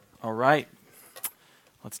All right,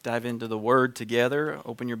 let's dive into the Word together.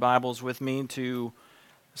 Open your Bibles with me to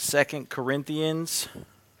 2 Corinthians.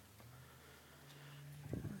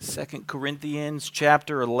 2 Corinthians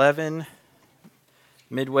chapter 11,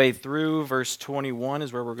 midway through, verse 21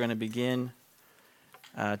 is where we're going to begin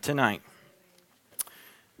tonight.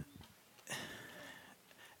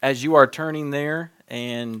 As you are turning there,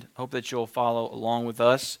 and hope that you'll follow along with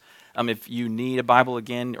us. If you need a Bible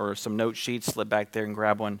again or some note sheets, slip back there and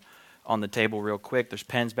grab one on the table real quick. There's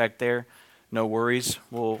pens back there. No worries.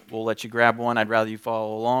 We'll let you grab one. I'd rather you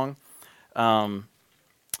follow along.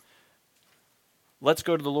 Let's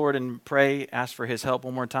go to the Lord and pray, ask for His help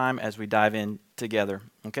one more time as we dive in together.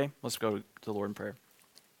 Okay? Let's go to the Lord in prayer.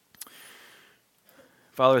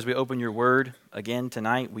 Father, as we open your word again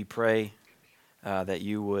tonight, we pray that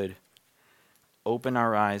you would open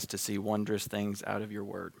our eyes to see wondrous things out of your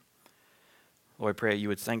word. Lord, I pray that you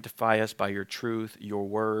would sanctify us by your truth. Your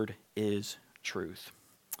word is truth.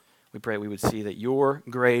 We pray we would see that your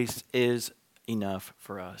grace is enough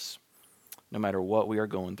for us, no matter what we are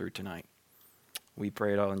going through tonight. We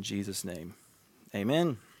pray it all in Jesus' name.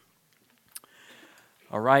 Amen.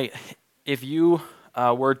 All right. If you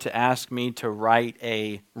were to ask me to write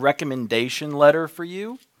a recommendation letter for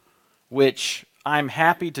you, which I'm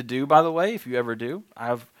happy to do, by the way, if you ever do.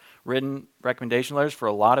 I've written recommendation letters for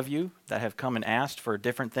a lot of you that have come and asked for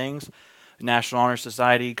different things. National Honor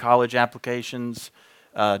Society, college applications,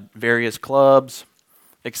 various clubs,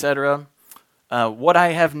 etc. What I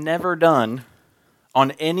have never done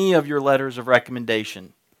on any of your letters of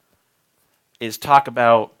recommendation is talk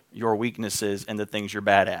about your weaknesses and the things you're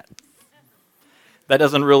bad at. That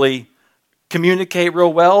doesn't really communicate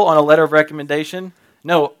real well on a letter of recommendation.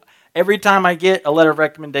 No, every time I get a letter of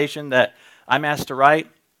recommendation that I'm asked to write,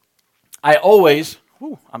 I always,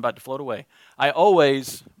 I'm about to float away. I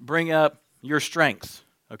always bring up your strengths,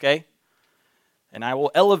 okay? And I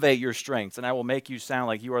will elevate your strengths, and I will make you sound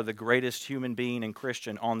like you are the greatest human being and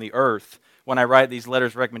Christian on the earth when I write these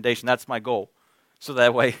letters of recommendation. That's my goal, so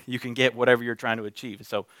that way you can get whatever you're trying to achieve.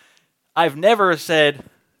 So I've never said,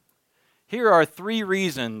 here are 3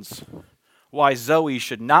 reasons why Zoe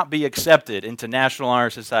should not be accepted into National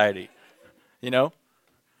Honor Society, and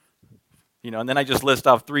then I just list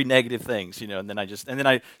off 3 negative things, and then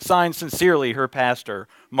I sign sincerely her pastor,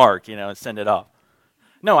 Mark, and send it off.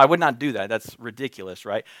 No, I would not do that. That's ridiculous,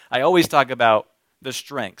 right? I always talk about the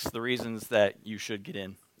strengths, the reasons that you should get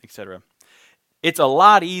in, etc. It's a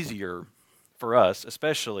lot easier for us,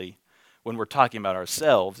 especially when we're talking about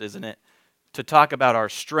ourselves, isn't it, to talk about our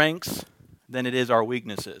strengths than it is our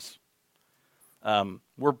weaknesses.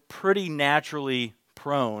 We're pretty naturally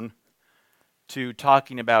prone to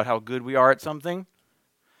talking about how good we are at something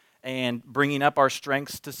and bringing up our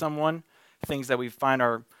strengths to someone, things that we find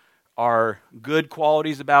are good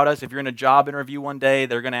qualities about us. If you're in a job interview one day,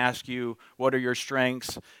 they're going to ask you, what are your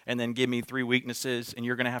strengths? And then give me 3 weaknesses, and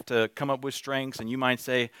you're going to have to come up with strengths, and you might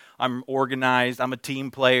say, I'm organized, I'm a team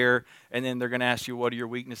player, and then they're going to ask you, what are your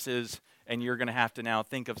weaknesses? And you're going to have to now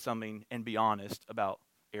think of something and be honest about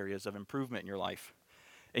areas of improvement in your life.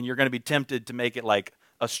 And you're going to be tempted to make it like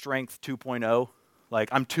a strength 2.0, like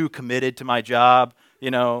I'm too committed to my job,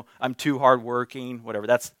 I'm too hardworking, whatever.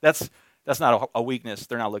 That's not a weakness.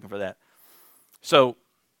 They're not looking for that. So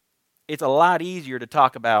it's a lot easier to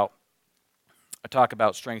talk about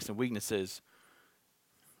strengths and weaknesses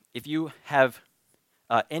if you have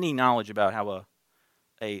any knowledge about how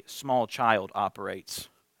a small child operates.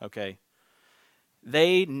 Okay,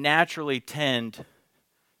 they naturally tend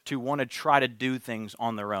to want to try to do things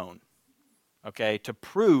on their own, okay, to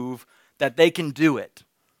prove that they can do it,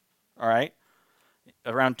 all right?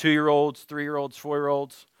 Around 2-year-olds, 3-year-olds,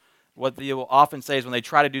 4-year-olds, what they will often say is when they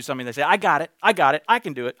try to do something, they say, I got it, I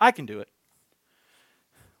can do it.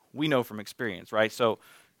 We know from experience, right? So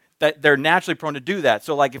that they're naturally prone to do that.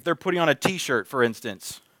 So like if they're putting on a t-shirt, for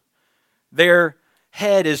instance, their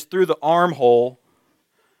head is through the armhole,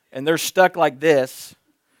 and they're stuck like this,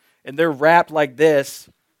 and they're wrapped like this,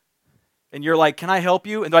 and you're like, can I help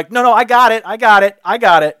you? And they're like, no, I got it.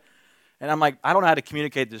 And I'm like, I don't know how to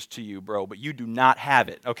communicate this to you, bro, but you do not have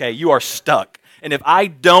it, okay? You are stuck. And if I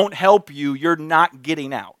don't help you, you're not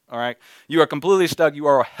getting out, all right? You are completely stuck. You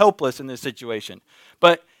are helpless in this situation.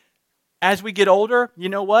 But as we get older, you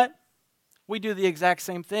know what? We do the exact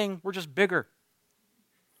same thing. We're just bigger.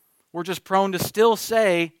 We're just prone to still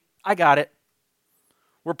say, I got it.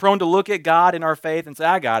 We're prone to look at God in our faith and say,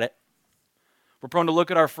 I got it. We're prone to look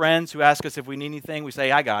at our friends who ask us if we need anything. We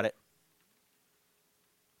say, I got it.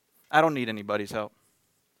 I don't need anybody's help.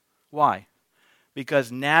 Why?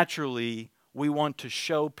 Because naturally, we want to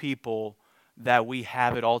show people that we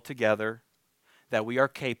have it all together, that we are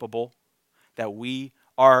capable, that we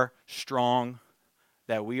are strong,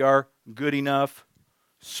 that we are good enough,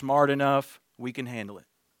 smart enough, we can handle it.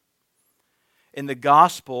 And the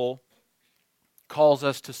gospel calls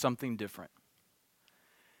us to something different.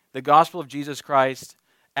 The gospel of Jesus Christ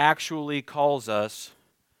actually calls us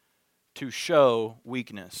to show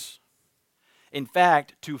weakness. In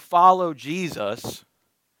fact, to follow Jesus,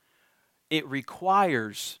 it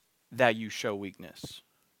requires that you show weakness.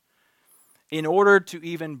 In order to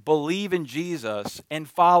even believe in Jesus and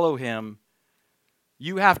follow him,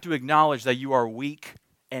 you have to acknowledge that you are weak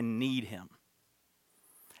and need him.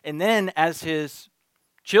 And then as his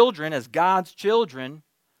children, as God's children,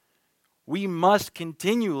 we must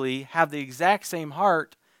continually have the exact same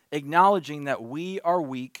heart, acknowledging that we are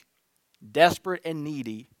weak, desperate, and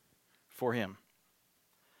needy for him.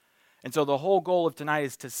 And so the whole goal of tonight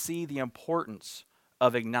is to see the importance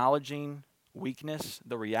of acknowledging weakness,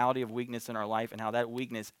 the reality of weakness in our life, and how that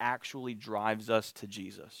weakness actually drives us to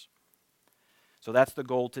Jesus. So that's the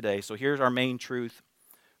goal today. So here's our main truth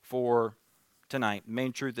for tonight. The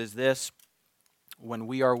main truth is this: when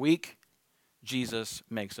we are weak, Jesus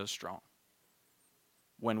makes us strong.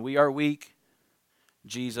 When we are weak,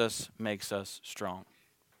 Jesus makes us strong.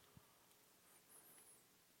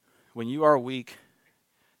 When you are weak,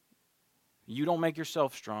 you don't make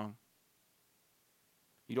yourself strong.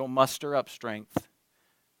 You don't muster up strength.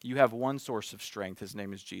 You have one source of strength. His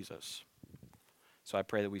name is Jesus. So I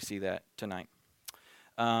pray that we see that tonight.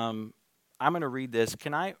 I'm going to read this.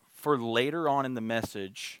 For later on in the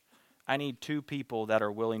message, I need 2 people that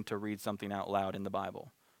are willing to read something out loud in the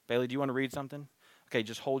Bible. Bailey, do you want to read something? Okay,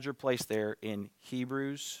 just hold your place there in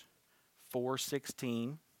Hebrews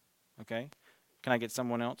 4:16. Okay? Can I get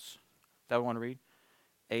someone else that would want to read?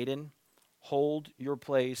 Aiden, hold your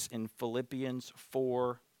place in Philippians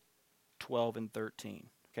 4:12 and 13.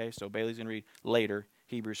 Okay, so Bailey's going to read later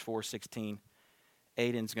Hebrews 4:16.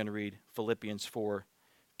 Aiden's going to read Philippians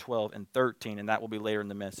 4:12 and 13, and that will be later in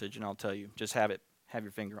the message, and I'll tell you. Just have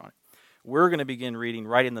your finger on it. We're going to begin reading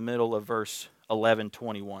right in the middle of verse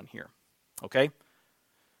 11:21 here. Okay?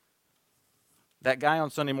 That guy on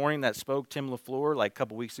Sunday morning that spoke, Tim LaFleur, like a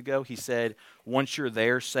couple weeks ago, he said, once you're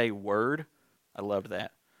there, say word. I loved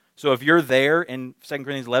that. So if you're there in 2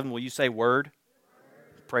 Corinthians 11, will you say word?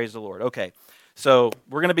 Praise the Lord. Okay. So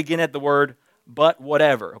we're going to begin at the word, but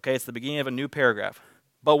whatever. Okay, it's the beginning of a new paragraph.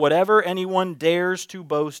 But whatever anyone dares to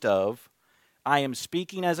boast of, I am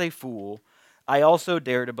speaking as a fool. I also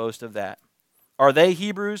dare to boast of that. Are they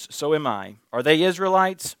Hebrews? So am I. Are they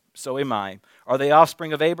Israelites? So am I. Are they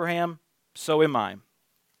offspring of Abraham? So am I.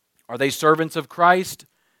 Are they servants of Christ?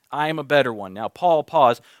 I am a better one. Now,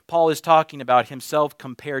 pause. Paul is talking about himself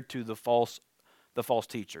compared to the false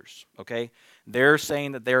teachers. Okay? They're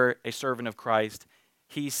saying that they're a servant of Christ.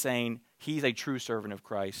 He's saying he's a true servant of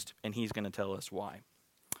Christ, and he's going to tell us why.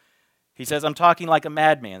 He says, I'm talking like a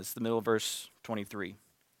madman. It's the middle of verse 23.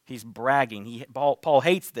 He's bragging. Paul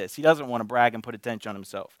hates this. He doesn't want to brag and put attention on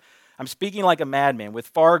himself. I'm speaking like a madman with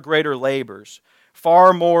far greater labors,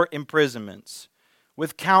 far more imprisonments,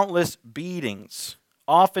 with countless beatings,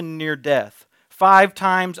 often near death. 5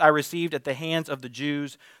 times I received at the hands of the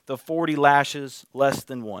Jews the 40 lashes less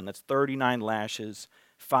than one. That's 39 lashes,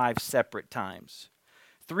 5 separate times.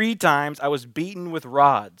 3 times I was beaten with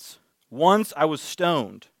rods. Once I was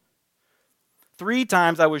stoned. 3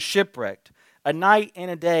 times I was shipwrecked. A night and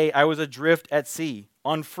a day I was adrift at sea,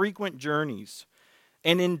 on frequent journeys,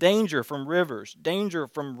 and in danger from rivers, danger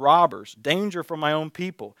from robbers, danger from my own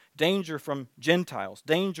people, danger from Gentiles,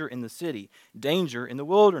 danger in the city, danger in the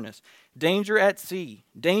wilderness, danger at sea,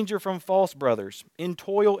 danger from false brothers, in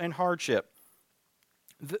toil and hardship,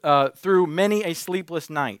 through many a sleepless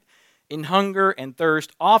night, in hunger and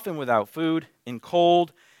thirst, often without food, in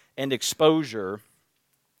cold and exposure.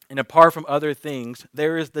 And apart from other things,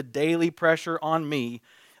 there is the daily pressure on me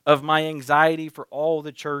of my anxiety for all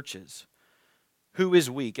the churches. Who is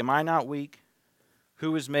weak? Am I not weak?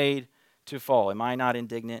 Who is made to fall? Am I not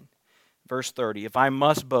indignant? Verse 30, if I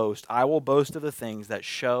must boast, I will boast of the things that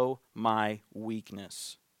show my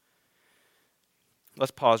weakness.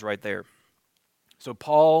 Let's pause right there. So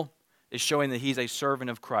Paul is showing that he's a servant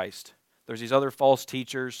of Christ. There's these other false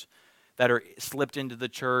teachers that are slipped into the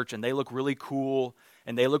church, and they look really cool,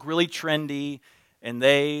 and they look really trendy, and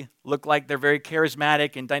they look like they're very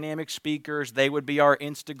charismatic and dynamic speakers. They would be our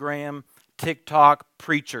Instagram, TikTok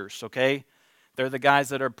preachers, okay? They're the guys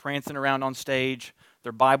that are prancing around on stage.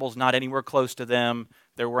 Their Bible's not anywhere close to them.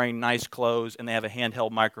 They're wearing nice clothes, and they have a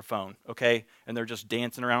handheld microphone, okay? And they're just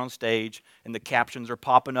dancing around on stage, and the captions are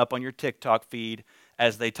popping up on your TikTok feed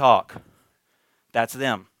as they talk. That's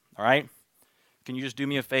them, all right? Can you just do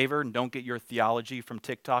me a favor and don't get your theology from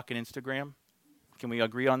TikTok and Instagram? Can we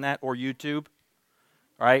agree on that? Or YouTube?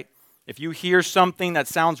 All right? If you hear something that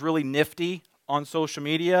sounds really nifty on social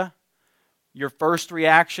media, your first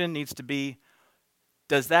reaction needs to be,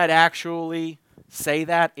 does that actually say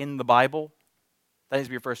that in the Bible? That needs to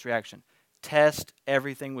be your first reaction. Test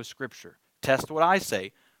everything with Scripture. Test what I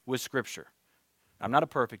say with Scripture. I'm not a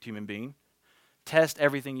perfect human being. Test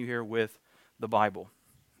everything you hear with the Bible.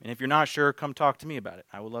 And if you're not sure, come talk to me about it.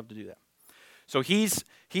 I would love to do that. So he's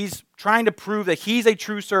trying to prove that he's a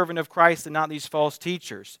true servant of Christ and not these false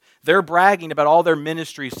teachers. They're bragging about all their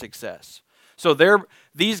ministry success. So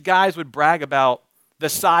these guys would brag about the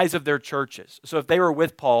size of their churches. So if they were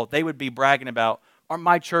with Paul, they would be bragging about,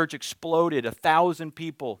 my church exploded, 1,000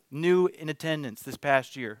 people new in attendance this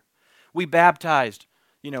past year. We baptized,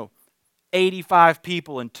 85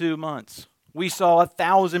 people in 2 months. We saw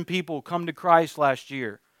 1,000 people come to Christ last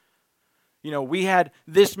year. We had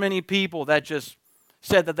this many people that just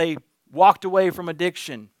said that they walked away from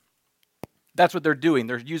addiction. That's what they're doing.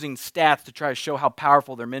 They're using stats to try to show how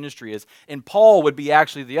powerful their ministry is. And Paul would be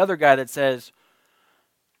actually the other guy that says,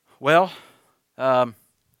 well, all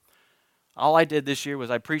I did this year was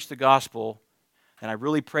I preached the gospel, and I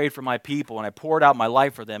really prayed for my people, and I poured out my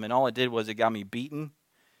life for them, and all it did was it got me beaten.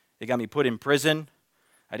 It got me put in prison.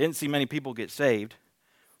 I didn't see many people get saved.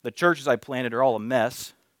 The churches I planted are all a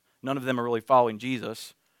mess. None of them are really following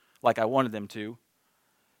Jesus like I wanted them to.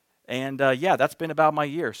 And that's been about my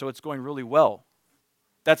year, so it's going really well.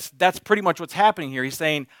 That's pretty much what's happening here. He's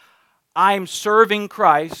saying, I'm serving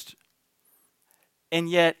Christ, and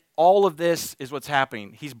yet all of this is what's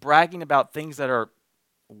happening. He's bragging about things that are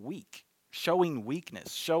weak, showing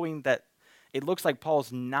weakness, showing that it looks like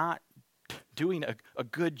Paul's not doing a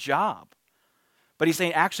good job. But he's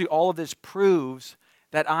saying, actually, all of this proves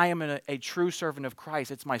that I am a true servant of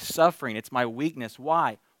Christ. It's my suffering. It's my weakness.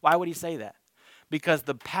 Why? Why would he say that? Because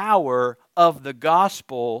the power of the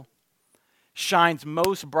gospel shines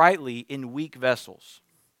most brightly in weak vessels,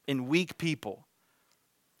 in weak people.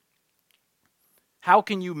 How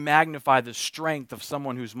can you magnify the strength of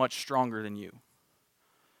someone who's much stronger than you?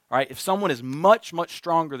 All right? If someone is much, much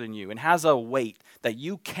stronger than you and has a weight that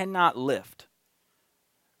you cannot lift,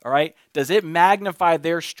 all right, does it magnify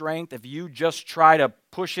their strength if you just try to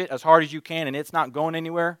push it as hard as you can and it's not going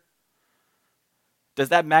anywhere? Does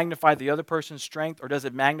that magnify the other person's strength, or does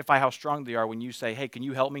it magnify how strong they are when you say, hey, can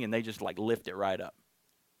you help me? And they just lift it right up,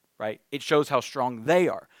 right? It shows how strong they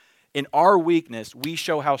are. In our weakness, we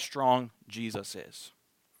show how strong Jesus is.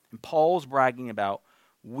 And Paul's bragging about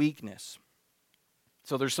weakness.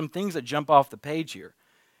 So there's some things that jump off the page here.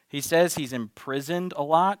 He says he's imprisoned a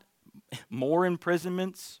lot, more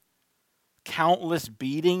imprisonments, countless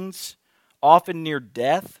beatings, often near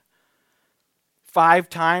death. 5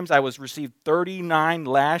 times I was received 39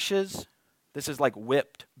 lashes. This is like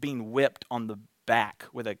being whipped on the back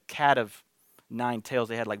with a cat of 9 tails.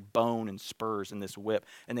 They had like bone and spurs in this whip,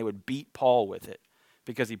 and they would beat Paul with it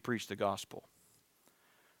because he preached the gospel.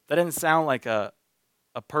 That didn't sound like a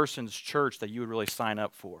person's church that you would really sign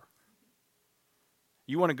up for.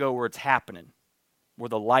 You want to go where it's happening, where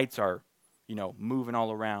the lights are, moving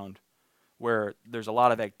all around, where there's a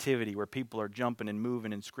lot of activity, where people are jumping and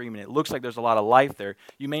moving and screaming. It looks like there's a lot of life there.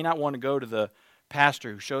 You may not want to go to the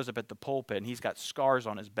pastor who shows up at the pulpit and he's got scars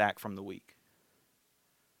on his back from the week.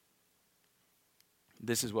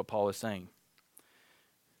 This is what Paul is saying.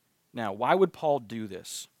 Now, why would Paul do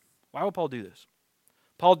this? Why would Paul do this?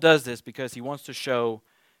 Paul does this because he wants to show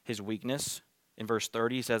his weakness. In verse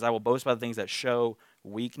 30, he says, I will boast about the things that show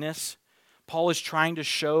weakness. Paul is trying to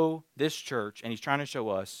show this church, and he's trying to show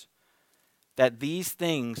us, that these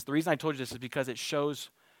things, the reason I told you this is because it shows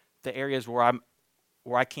the areas where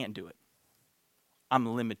I can't do it. I'm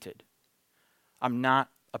limited. I'm not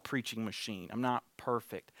a preaching machine. I'm not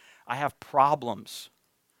perfect. I have problems.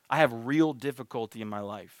 I have real difficulty in my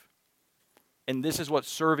life. And this is what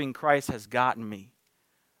serving Christ has gotten me.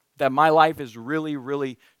 That my life is really,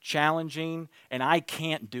 really challenging, and I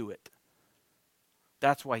can't do it.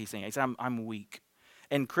 That's why he's saying it. He said, I'm weak.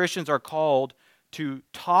 And Christians are called to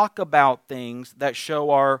talk about things that show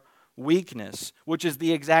our weakness, which is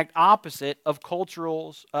the exact opposite of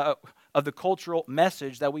the cultural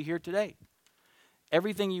message that we hear today.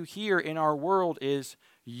 Everything you hear in our world is,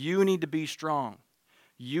 you need to be strong.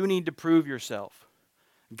 You need to prove yourself.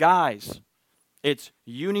 Guys, it's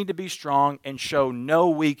you need to be strong and show no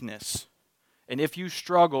weakness. And if you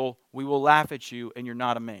struggle, we will laugh at you and you're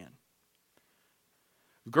not a man.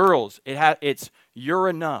 Girls, it's you're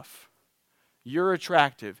enough. You're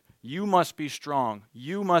attractive. You must be strong.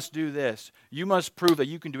 You must do this. You must prove that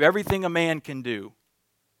you can do everything a man can do.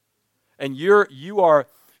 And you are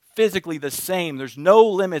physically the same. There's no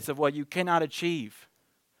limits of what you cannot achieve.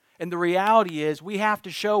 And the reality is we have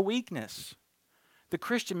to show weakness. The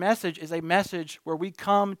Christian message is a message where we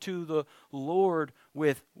come to the Lord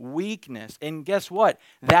with weakness. And guess what?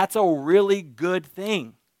 That's a really good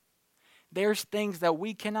thing. There's things that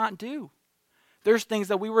we cannot do. There's things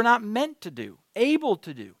that we were not meant to do, able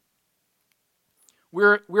to do.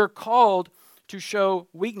 We're called to show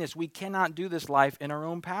weakness. We cannot do this life in our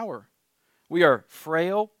own power. We are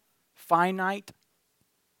frail, finite,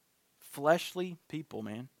 fleshly people,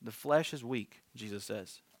 man. The flesh is weak, Jesus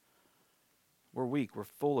says. We're weak. We're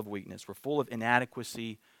full of weakness. We're full of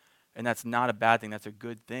inadequacy, and that's not a bad thing. That's a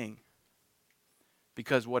good thing.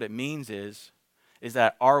 Because what it means is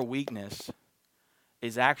that our weakness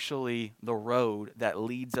is actually the road that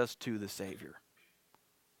leads us to the Savior.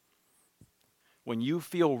 When you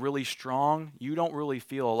feel really strong, you don't really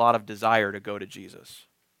feel a lot of desire to go to Jesus.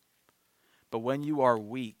 But when you are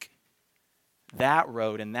weak, that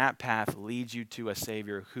road and that path leads you to a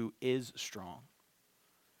Savior who is strong,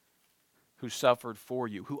 who suffered for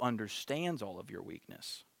you, who understands all of your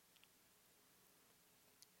weakness.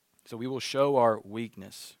 So we will show our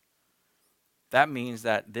weakness. That means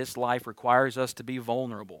that this life requires us to be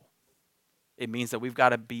vulnerable. It means that we've got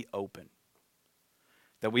to be open.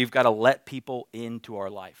 That we've got to let people into our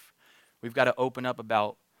life. We've got to open up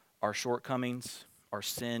about our shortcomings, our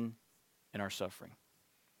sin, and our suffering.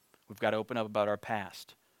 We've got to open up about our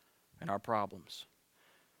past and our problems.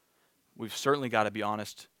 We've certainly got to be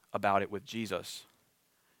honest about it with Jesus.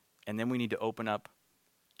 And then we need to open up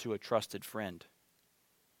to a trusted friend.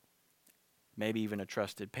 Maybe even a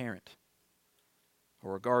trusted parent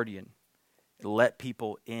or a guardian. Let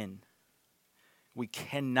people in. We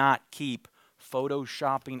cannot keep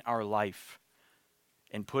photoshopping our life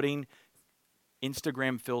and putting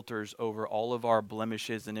Instagram filters over all of our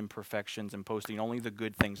blemishes and imperfections and posting only the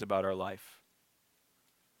good things about our life.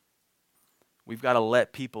 We've got to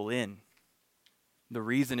let people in. The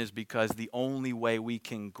reason is because the only way we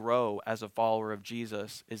can grow as a follower of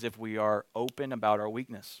Jesus is if we are open about our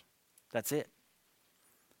weakness. That's it.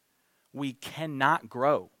 We cannot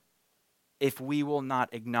grow if we will not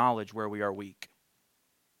acknowledge where we are weak.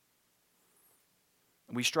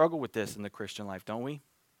 We struggle with this in the Christian life, don't we?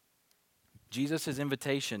 Jesus'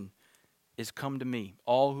 invitation is come to me,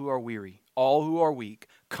 all who are weary, all who are weak,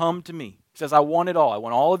 come to me. He says, I want it all. I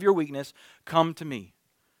want all of your weakness. Come to me.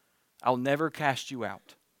 I'll never cast you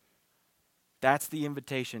out. That's the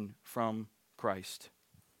invitation from Christ.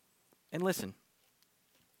 And listen,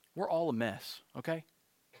 we're all a mess, okay?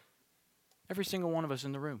 Every single one of us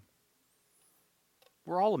in the room.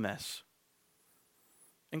 We're all a mess,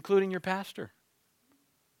 including your pastor.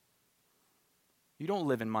 You don't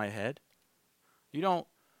live in my head. You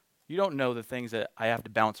don't know the things that I have to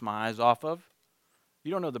bounce my eyes off of.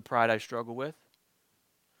 You don't know the pride I struggle with.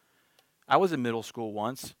 I was in middle school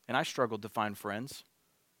once, and I struggled to find friends.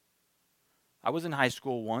 I was in high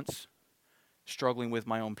school once, struggling with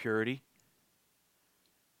my own purity.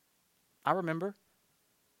 I remember.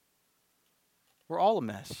 We're all a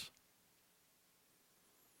mess.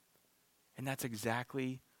 And that's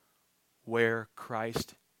exactly where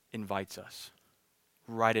Christ invites us.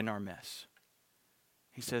 Right in our mess.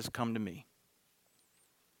 He says, come to me.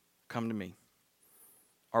 Come to me.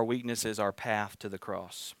 Our weakness is our path to the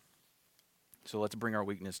cross. So let's bring our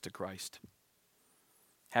weakness to Christ.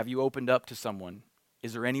 Have you opened up to someone?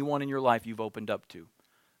 Is there anyone in your life you've opened up to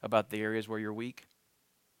about the areas where you're weak?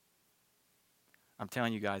 I'm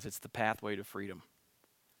telling you guys, it's the pathway to freedom.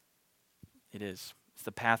 It is. It's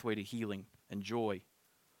the pathway to healing and joy.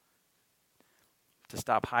 To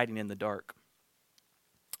stop hiding in the dark.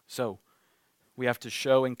 So, we have to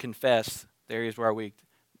show and confess the areas where we're weak.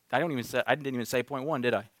 I didn't even say point one,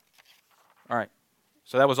 did I? All right.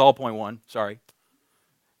 So that was all point one. Sorry.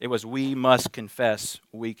 It was we must confess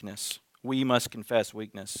weakness. We must confess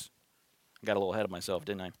weakness. I got a little ahead of myself,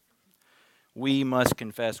 didn't I? We must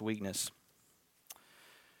confess weakness.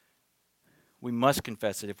 We must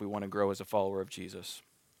confess it if we want to grow as a follower of Jesus.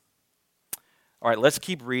 All right, let's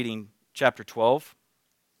keep reading chapter 12.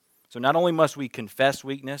 So not only must we confess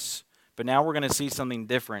weakness, but now we're going to see something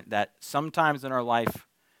different, that sometimes in our life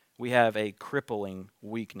we have a crippling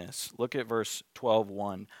weakness. Look at verse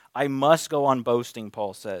 12:1. I must go on boasting,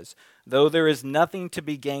 Paul says, though there is nothing to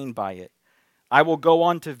be gained by it. I will go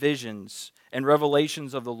on to visions and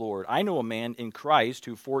revelations of the Lord. I know a man in Christ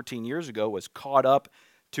who 14 years ago was caught up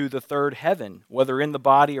to the third heaven, whether in the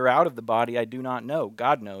body or out of the body, I do not know.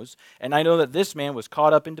 God knows. And I know that this man was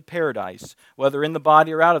caught up into paradise, whether in the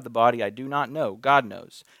body or out of the body, I do not know. God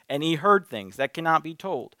knows. And he heard things that cannot be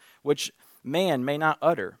told, which man may not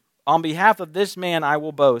utter. On behalf of this man I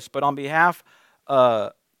will boast, but on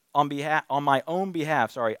my own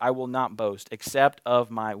behalf, I will not boast, except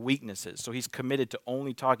of my weaknesses. So he's committed to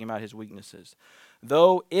only talking about his weaknesses.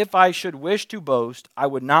 Though if I should wish to boast, I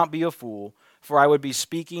would not be a fool, for I would be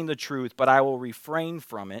speaking the truth, but I will refrain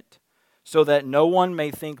from it, so that no one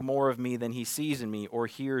may think more of me than he sees in me or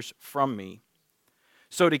hears from me.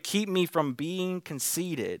 So to keep me from being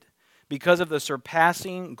conceited, because of the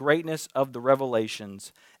surpassing greatness of the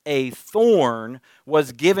revelations, a thorn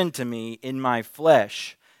was given to me in my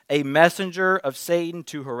flesh, a messenger of Satan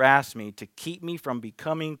to harass me, to keep me from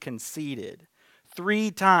becoming conceited.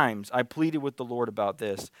 3 times I pleaded with the Lord about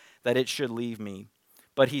this, that it should leave me.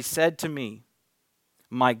 But he said to me,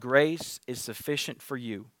 my grace is sufficient for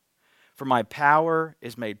you, for my power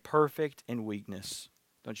is made perfect in weakness.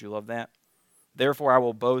 Don't you love that? Therefore I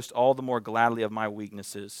will boast all the more gladly of my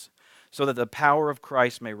weaknesses, so that the power of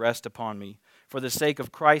Christ may rest upon me. For the sake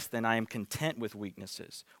of Christ, then, I am content with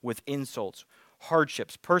weaknesses, with insults,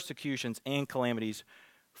 hardships, persecutions, and calamities.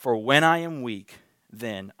 For when I am weak,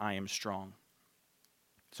 then I am strong.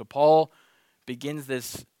 So Paul begins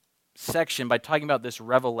this section by talking about this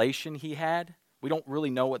revelation he had. We don't really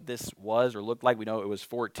know what this was or looked like. We know it was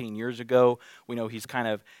 14 years ago. We know he's kind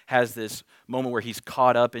of has this moment where he's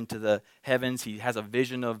caught up into the heavens. He has a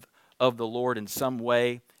vision of the Lord in some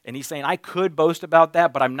way. And he's saying, I could boast about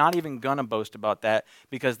that, but I'm not even going to boast about that,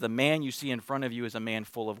 because the man you see in front of you is a man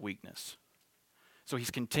full of weakness. So he's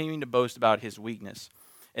continuing to boast about his weakness.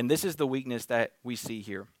 And this is the weakness that we see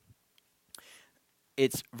here.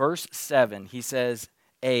 It's verse 7. He says,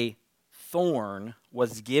 a thorn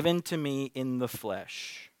was given to me in the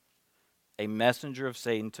flesh, a messenger of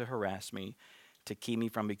Satan to harass me, to keep me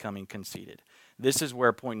from becoming conceited. This is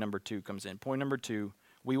where point number 2 comes in. Point number 2,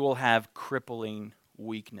 we will have crippling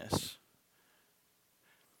weakness.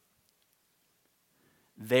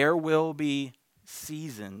 There will be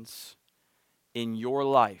seasons in your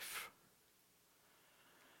life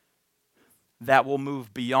that will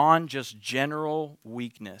move beyond just general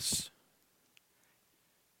weakness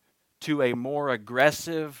to a more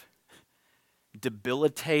aggressive,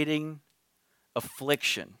 debilitating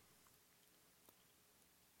affliction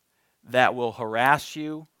that will harass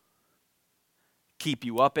you, keep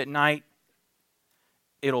you up at night.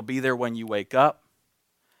 It'll be there when you wake up.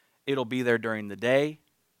 It'll be there during the day.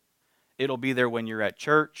 It'll be there when you're at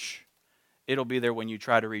church. It'll be there when you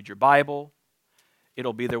try to read your Bible.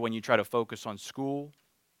 It'll be there when you try to focus on school.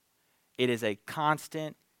 It is a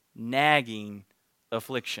constant, nagging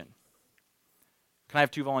affliction. Can I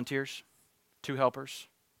have 2 volunteers? 2 helpers?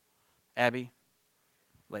 Abby?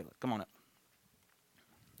 Layla, come on up.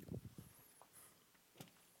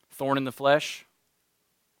 Thorn in the flesh.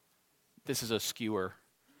 This is a skewer.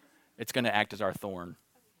 It's going to act as our thorn.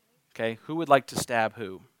 Okay, who would like to stab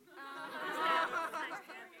who?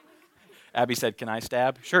 Abby said, can I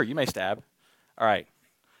stab? Sure, you may stab. All right.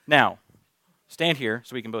 Now, stand here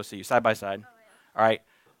so we can both see you, side by side. All right.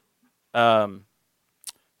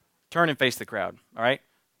 Turn and face the crowd. All right?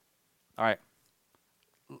 All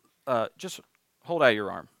right. Just hold out your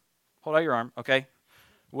arm. Hold out your arm, okay?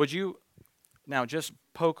 Would you, now just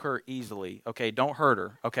poke her easily, okay? Don't hurt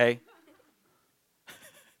her, okay?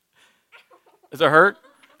 Does it hurt?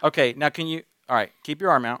 Okay, now can you, all right, keep your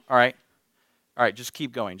arm out, all right? All right, just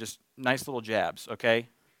keep going. Just nice little jabs, okay?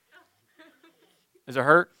 Does it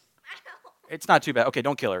hurt? It's not too bad. Okay,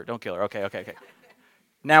 don't kill her. Don't kill her. Okay.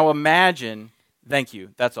 Now imagine, thank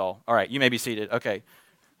you, that's all. All right, you may be seated. Okay.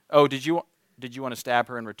 Oh, did you want to stab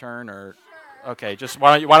her in return, or? Sure. Okay, just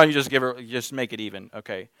why don't you just make it even?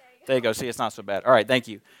 Okay. There you go. See, it's not so bad. All right, thank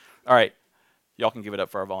you. All right. Y'all can give it up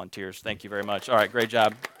for our volunteers. Thank you very much. All right, great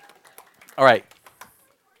job. All right.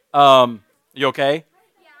 You okay?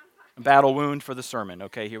 Yeah, I'm fine. Battle wound for the sermon.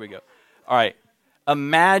 Okay, here we go. All right.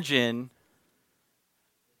 Imagine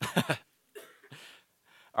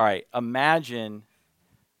all right, imagine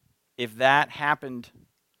if that happened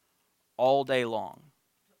all day long.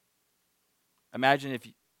 Imagine if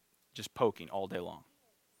you just poking all day long,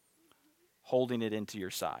 holding it into your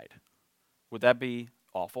side. Would that be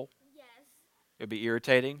awful? Yes. It would be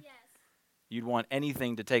irritating? Yes. You'd want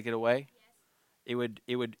anything to take it away? Yes.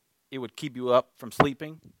 It would keep you up from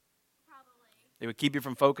sleeping? Probably. It would keep you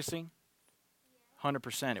from focusing?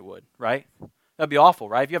 100% it would, right? That'd be awful,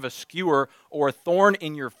 right? If you have a skewer or a thorn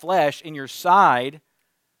in your flesh, in your side,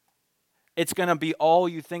 it's going to be all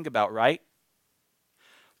you think about, right?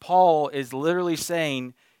 Paul is literally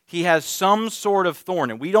saying he has some sort of thorn,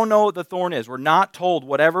 and we don't know what the thorn is. We're not told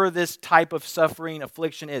whatever this type of suffering,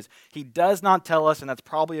 affliction is. He does not tell us, and that's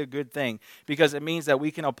probably a good thing, because it means that we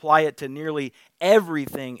can apply it to nearly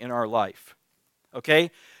everything in our life. Okay?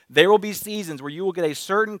 There will be seasons where you will get a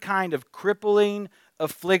certain kind of crippling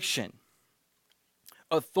affliction,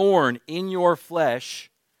 a thorn in your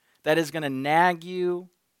flesh that is going to nag you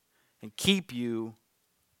and keep you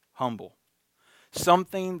humble.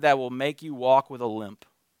 Something that will make you walk with a limp.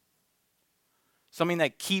 Something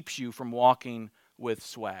that keeps you from walking with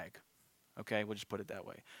swag. Okay, we'll just put it that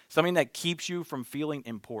way. Something that keeps you from feeling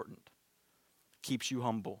important. Keeps you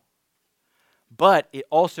humble. But it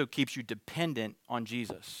also keeps you dependent on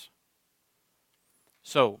Jesus.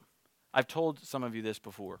 So, I've told some of you this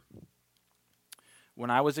before. When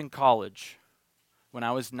I was in college, when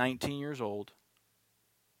I was 19 years old,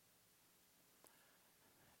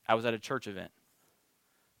 I was at a church event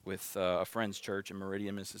with a friend's church in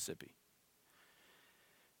Meridian, Mississippi.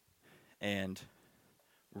 And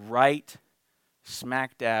right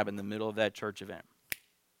smack dab in the middle of that church event,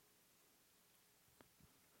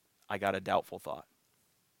 I got a doubtful thought.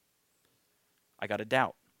 I got a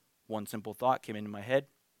doubt. One simple thought came into my head.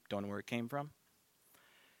 Don't know where it came from.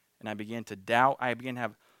 And I began to doubt. I began to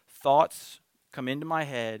have thoughts come into my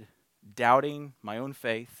head, doubting my own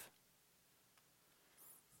faith.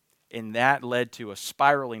 And that led to a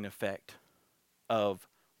spiraling effect of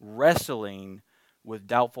wrestling with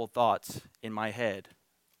doubtful thoughts in my head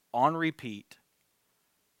on repeat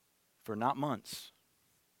for not months,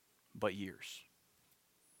 but years.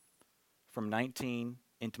 From 19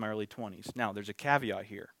 into my early 20s. Now, there's a caveat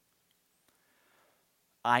here.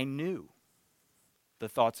 I knew the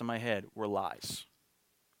thoughts in my head were lies.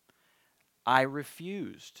 I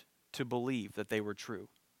refused to believe that they were true.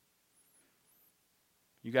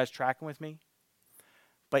 You guys tracking with me?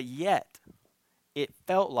 But yet, it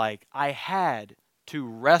felt like I had to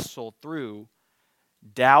wrestle through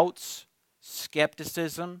doubts,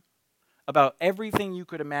 skepticism about everything you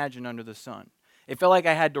could imagine under the sun. It felt like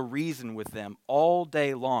I had to reason with them all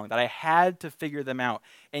day long, that I had to figure them out.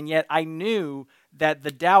 And yet I knew that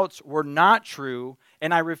the doubts were not true,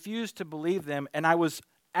 and I refused to believe them, and I was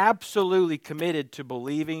absolutely committed to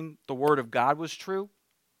believing the Word of God was true,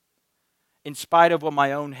 in spite of what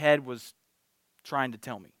my own head was trying to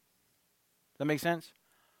tell me. Does that make sense?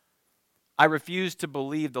 I refused to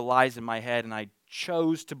believe the lies in my head, and I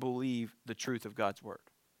chose to believe the truth of God's Word.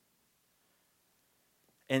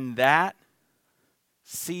 And that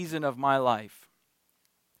season of my life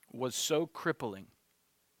was so crippling.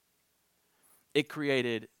 It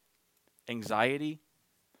created anxiety.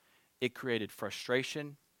 It created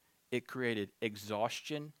frustration. It created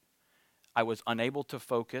exhaustion. I was unable to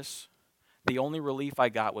focus. The only relief I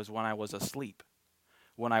got was when I was asleep.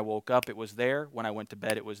 When I woke up, it was there. When I went to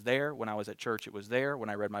bed, it was there. When I was at church, it was there. When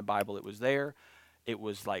I read my Bible, it was there. It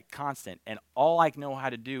was like constant. And all I know how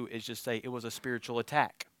to do is just say it was a spiritual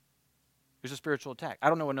attack. It was a spiritual attack. I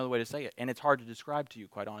don't know another way to say it. And it's hard to describe to you,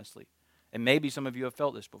 quite honestly. And maybe some of you have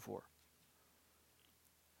felt this before.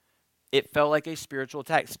 It felt like a spiritual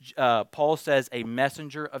attack. Paul says, a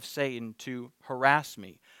messenger of Satan to harass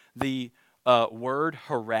me. The word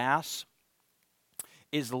harass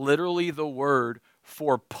is literally the word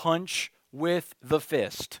for punch with the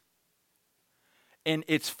fist. And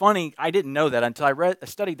it's funny, I didn't know that until I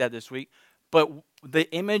studied that this week, but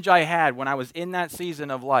the image I had when I was in that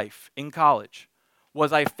season of life in college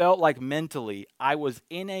was I felt like mentally I was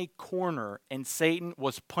in a corner and Satan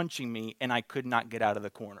was punching me and I could not get out of the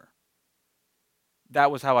corner.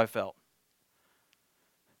 That was how I felt.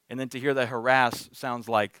 And then to hear that harass sounds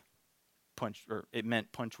like punch, or it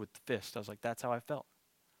meant punch with the fist. I was like, that's how I felt.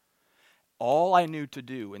 All I knew to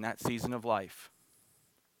do in that season of life,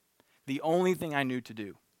 the only thing I knew to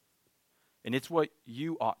do, and it's what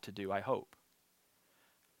you ought to do, I hope,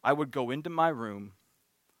 I would go into my room,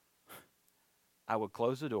 I would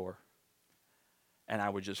close the door, and I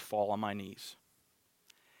would just fall on my knees.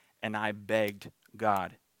 And I begged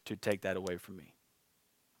God to take that away from me.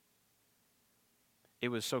 It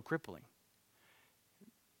was so crippling.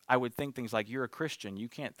 I would think things like, you're a Christian, you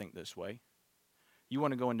can't think this way. You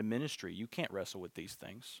want to go into ministry, you can't wrestle with these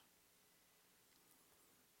things.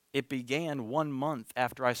 It began 1 month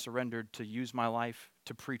after I surrendered to use my life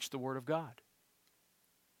to preach the Word of God.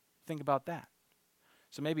 Think about that.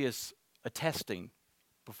 So maybe it's a testing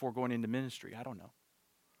before going into ministry. I don't know.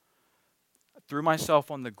 I threw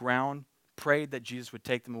myself on the ground, prayed that Jesus would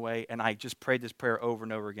take them away, and I just prayed this prayer over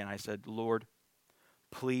and over again. I said, Lord,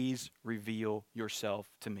 please reveal yourself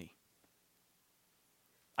to me.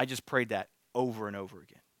 I just prayed that over and over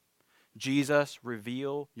again. Jesus,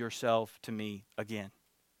 reveal yourself to me again.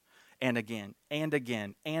 And again, and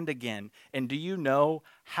again, and again. And do you know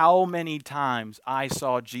how many times I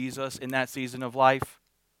saw Jesus in that season of life?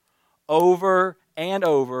 Over and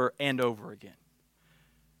over and over again.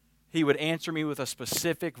 He would answer me with a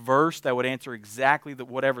specific verse that would answer exactly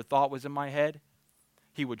whatever thought was in my head.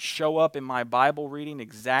 He would show up in my Bible reading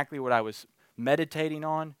exactly what I was meditating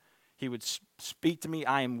on. He would speak to me,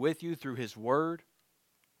 I am with you, through his word,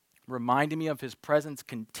 reminding me of his presence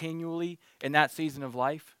continually in that season of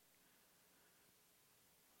life.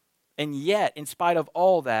 And yet, in spite of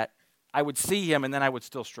all that, I would see him and then I would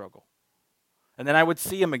still struggle. And then I would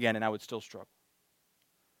see him again and I would still struggle.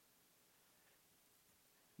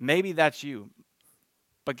 Maybe that's you.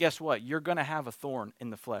 But guess what? You're going to have a thorn in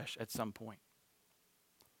the flesh at some point.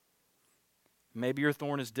 Maybe your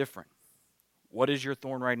thorn is different. What is your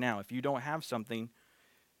thorn right now? If you don't have something,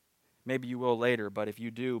 maybe you will later. But if you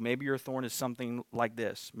do, maybe your thorn is something like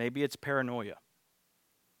this. Maybe it's paranoia.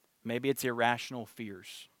 Maybe it's irrational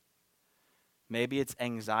fears. Maybe it's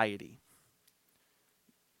anxiety.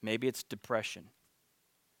 Maybe it's depression.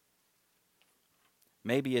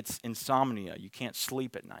 Maybe it's insomnia. You can't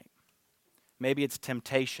sleep at night. Maybe it's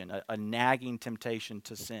temptation, a nagging temptation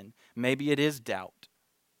to sin. Maybe it is doubt,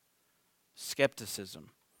 skepticism.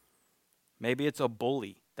 Maybe it's a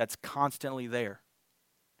bully that's constantly there,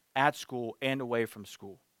 at school and away from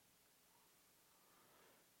school.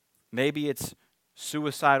 Maybe it's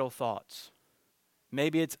suicidal thoughts.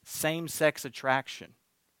 Maybe it's same-sex attraction.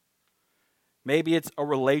 Maybe it's a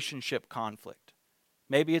relationship conflict.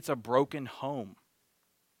 Maybe it's a broken home.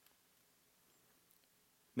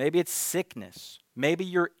 Maybe it's sickness. Maybe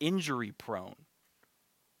you're injury prone.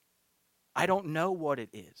 I don't know what it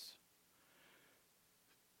is.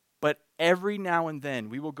 But every now and then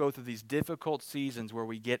we will go through these difficult seasons where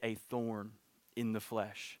we get a thorn in the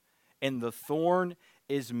flesh. And the thorn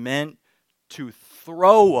is meant to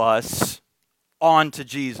throw us onto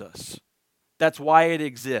Jesus. That's why it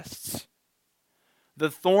exists. The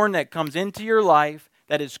thorn that comes into your life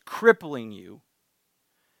that is crippling you,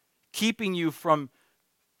 keeping you from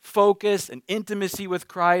focus and intimacy with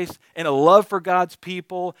Christ and a love for God's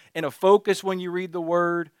people and a focus when you read the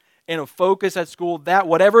Word and a focus at school, that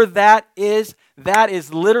whatever that is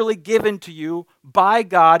literally given to you by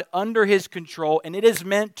God under His control, and it is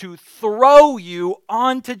meant to throw you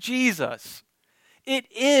onto Jesus. It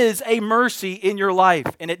is a mercy in your life,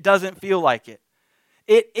 and it doesn't feel like it.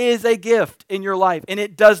 It is a gift in your life, and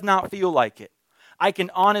it does not feel like it. I can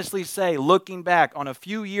honestly say, looking back on a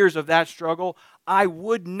few years of that struggle, I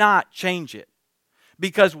would not change it.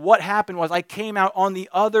 Because what happened was I came out on the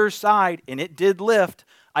other side, and it did lift.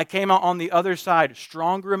 I came out on the other side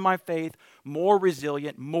stronger in my faith, more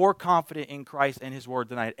resilient, more confident in Christ and His Word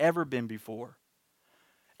than I had ever been before.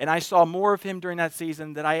 And I saw more of Him during that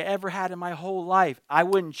season than I ever had in my whole life. I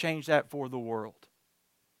wouldn't change that for the world.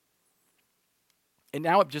 And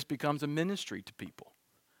now it just becomes a ministry to people.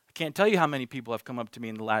 I can't tell you how many people have come up to me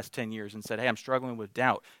in the last 10 years and said, hey, I'm struggling with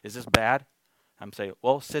doubt. Is this bad? I'm saying,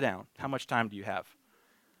 well, sit down. How much time do you have?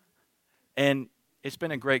 And it's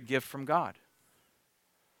been a great gift from God.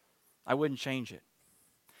 I wouldn't change it.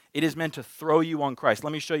 It is meant to throw you on Christ.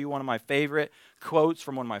 Let me show you one of my favorite quotes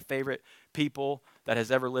from one of my favorite people that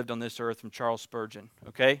has ever lived on this earth, from Charles Spurgeon,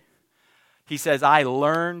 okay? He says, I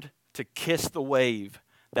learned to kiss the wave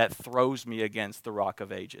that throws me against the rock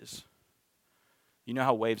of ages. You know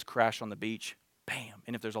how waves crash on the beach? Bam.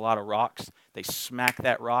 And if there's a lot of rocks, they smack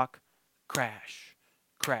that rock. Crash.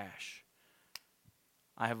 Crash.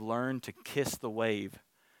 I have learned to kiss the wave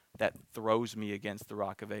that throws me against the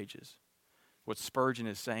rock of ages. What Spurgeon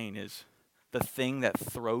is saying is, the thing that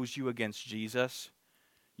throws you against Jesus,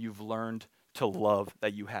 you've learned to love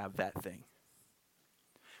that you have that thing.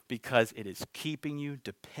 Because it is keeping you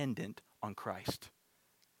dependent on Christ.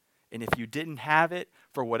 And if you didn't have it,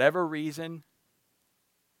 for whatever reason,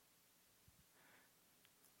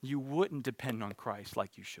 you wouldn't depend on Christ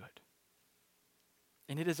like you should.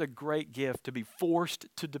 And it is a great gift to be forced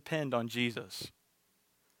to depend on Jesus.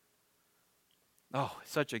 Oh,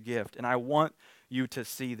 such a gift. And I want you to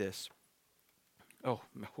see this. Oh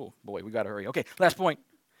boy, we got to hurry. Okay, last point.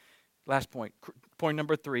 Point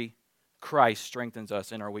number 3, Christ strengthens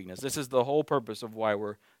us in our weakness. This is the whole purpose of why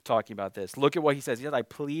we're talking about this. Look at what he says. He says, I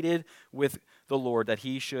pleaded with the Lord that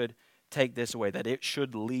he should take this away, that it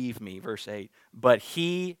should leave me. Verse 8. But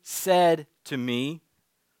he said to me,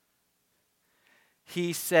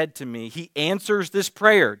 he answers this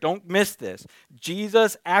prayer. Don't miss this.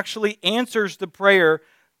 Jesus actually answers the prayer,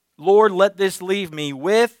 Lord, let this leave me,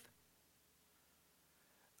 with,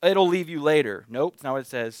 it'll leave you later. Nope, it's not what it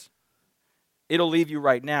says. It'll leave you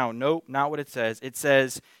right now. Nope, not what it says. It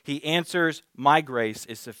says, he answers, my grace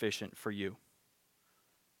is sufficient for you.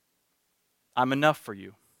 I'm enough for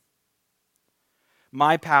you.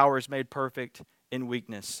 My power is made perfect in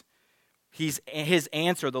weakness. His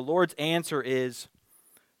answer, the Lord's answer is,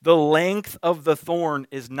 The length of the thorn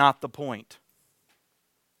is not the point.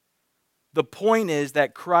 The point is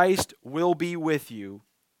that Christ will be with you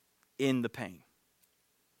in the pain.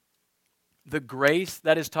 The grace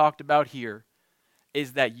that is talked about here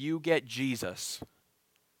is that you get Jesus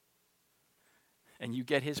and you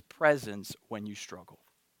get his presence when you struggle.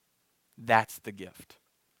 That's the gift.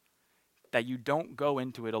 That you don't go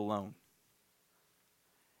into it alone.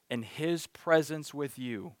 And his presence with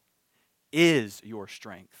you is your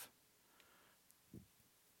strength.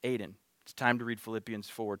 Aiden, it's time to read Philippians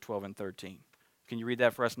 4:12 and 13. Can you read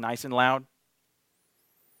that for us nice and loud?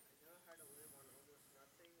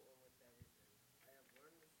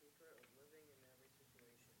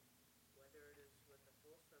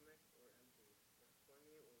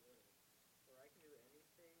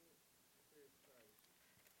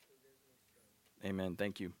 Amen.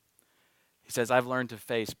 Thank you. He says, I've learned to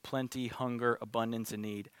face plenty, hunger, abundance, and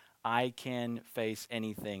need. I can face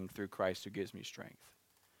anything through Christ who gives me strength.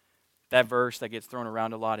 That verse that gets thrown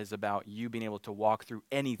around a lot is about you being able to walk through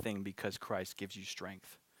anything because Christ gives you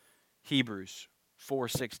strength. Hebrews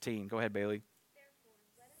 4:16. Go ahead, Bailey.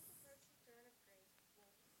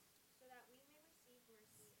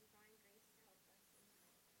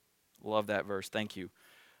 Love that verse. Thank you.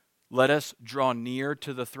 Let us draw near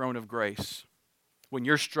to the throne of grace. When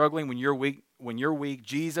you're struggling, when you're weak,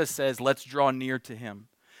 Jesus says, let's draw near to him.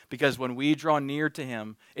 Because when we draw near to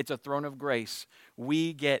him, it's a throne of grace.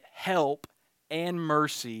 We get help and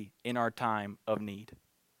mercy in our time of need.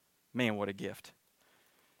 Man, what a gift.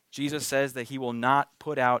 Jesus says that he will not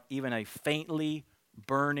put out even a faintly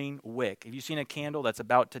burning wick. Have you seen a candle that's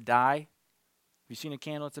about to die? Have you seen a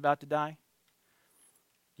candle that's about to die?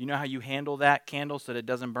 You know how you handle that candle so that it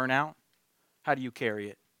doesn't burn out? How do you carry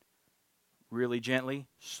it? Really gently,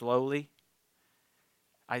 slowly.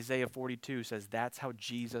 Isaiah 42 says that's how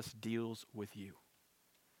Jesus deals with you.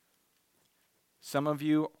 Some of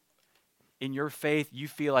you, in your faith, you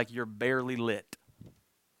feel like you're barely lit.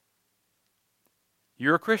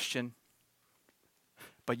 You're a Christian,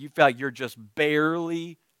 but you feel like you're just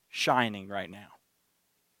barely shining right now.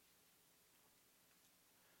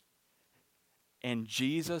 And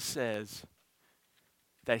Jesus says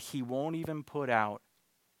that he won't even put out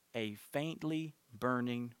a faintly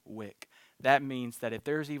burning wick. That means that if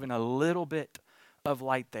there's even a little bit of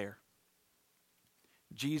light there,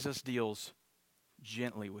 Jesus deals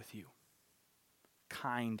gently with you,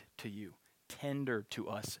 kind to you, tender to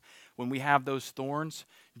us. When we have those thorns,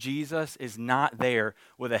 Jesus is not there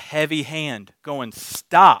with a heavy hand going,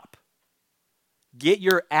 stop, get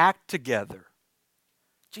your act together.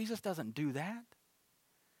 Jesus doesn't do that.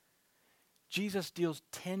 Jesus deals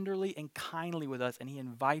tenderly and kindly with us, and he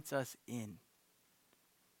invites us in.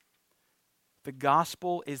 The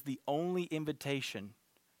gospel is the only invitation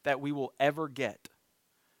that we will ever get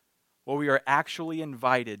where we are actually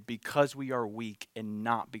invited because we are weak and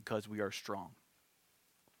not because we are strong.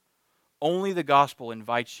 Only the gospel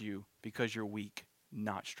invites you because you're weak,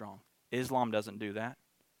 not strong. Islam doesn't do that.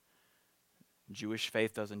 Jewish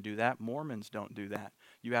faith doesn't do that. Mormons don't do that.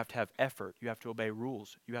 You have to have effort. You have to obey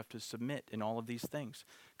rules. You have to submit in all of these things.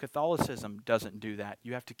 Catholicism doesn't do that.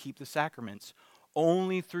 You have to keep the sacraments.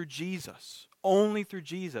 Only through Jesus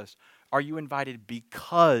are you invited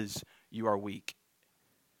because you are weak.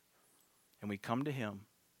 And we come to him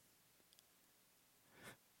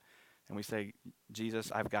and we say, Jesus,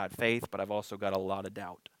 I've got faith, but I've also got a lot of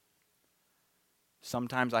doubt.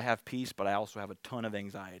 Sometimes I have peace, but I also have a ton of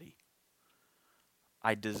anxiety.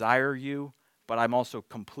 I desire you, but I'm also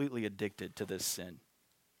completely addicted to this sin.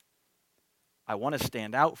 I want to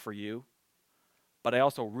stand out for you, but I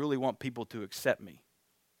also really want people to accept me.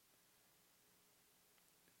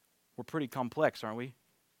 We're pretty complex, aren't we?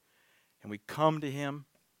 And we come to him,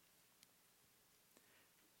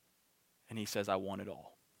 and he says, I want it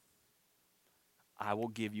all. I will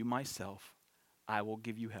give you myself. I will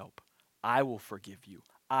give you help. I will forgive you.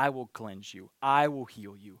 I will cleanse you. I will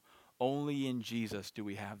heal you. Only in Jesus do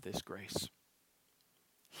we have this grace.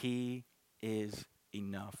 He is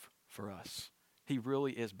enough for us. He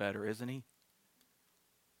really is better, isn't he?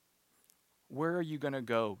 Where are you going to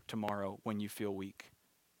go tomorrow when you feel weak?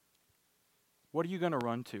 What are you going to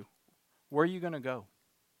run to? Where are you going to go?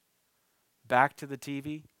 Back to the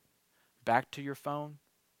TV? Back to your phone?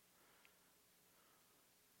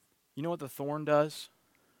 You know what the thorn does?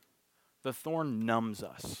 The thorn numbs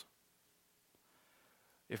us.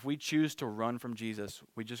 If we choose to run from Jesus,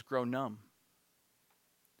 we just grow numb.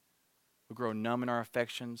 We grow numb in our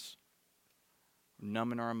affections,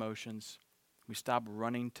 numb in our emotions. We stop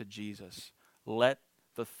running to Jesus. Let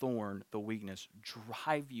the thorn, the weakness,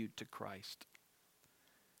 drive you to Christ.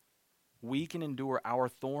 we can endure our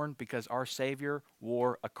thorn because our Savior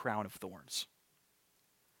wore a crown of thorns.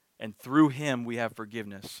 And through him we have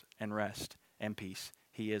forgiveness and rest and peace.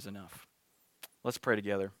 He is enough. Let's pray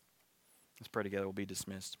together. Let's pray together. We'll be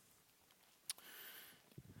dismissed.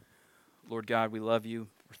 Lord God, we love you.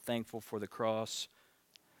 We're thankful for the cross.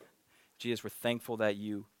 Jesus, we're thankful that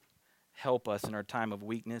you help us in our time of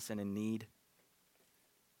weakness and in need.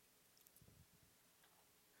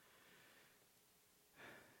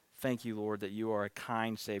 Thank you, Lord, that you are a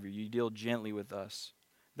kind Savior. You deal gently with us,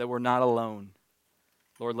 that we're not alone.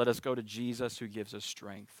 Lord, let us go to Jesus who gives us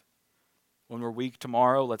strength. When we're weak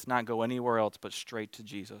tomorrow, let's not go anywhere else but straight to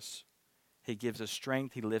Jesus. He gives us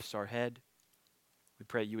strength. He lifts our head. We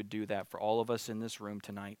pray you would do that for all of us in this room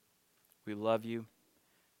tonight. We love you.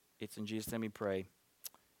 It's in Jesus' name we pray.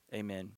 Amen.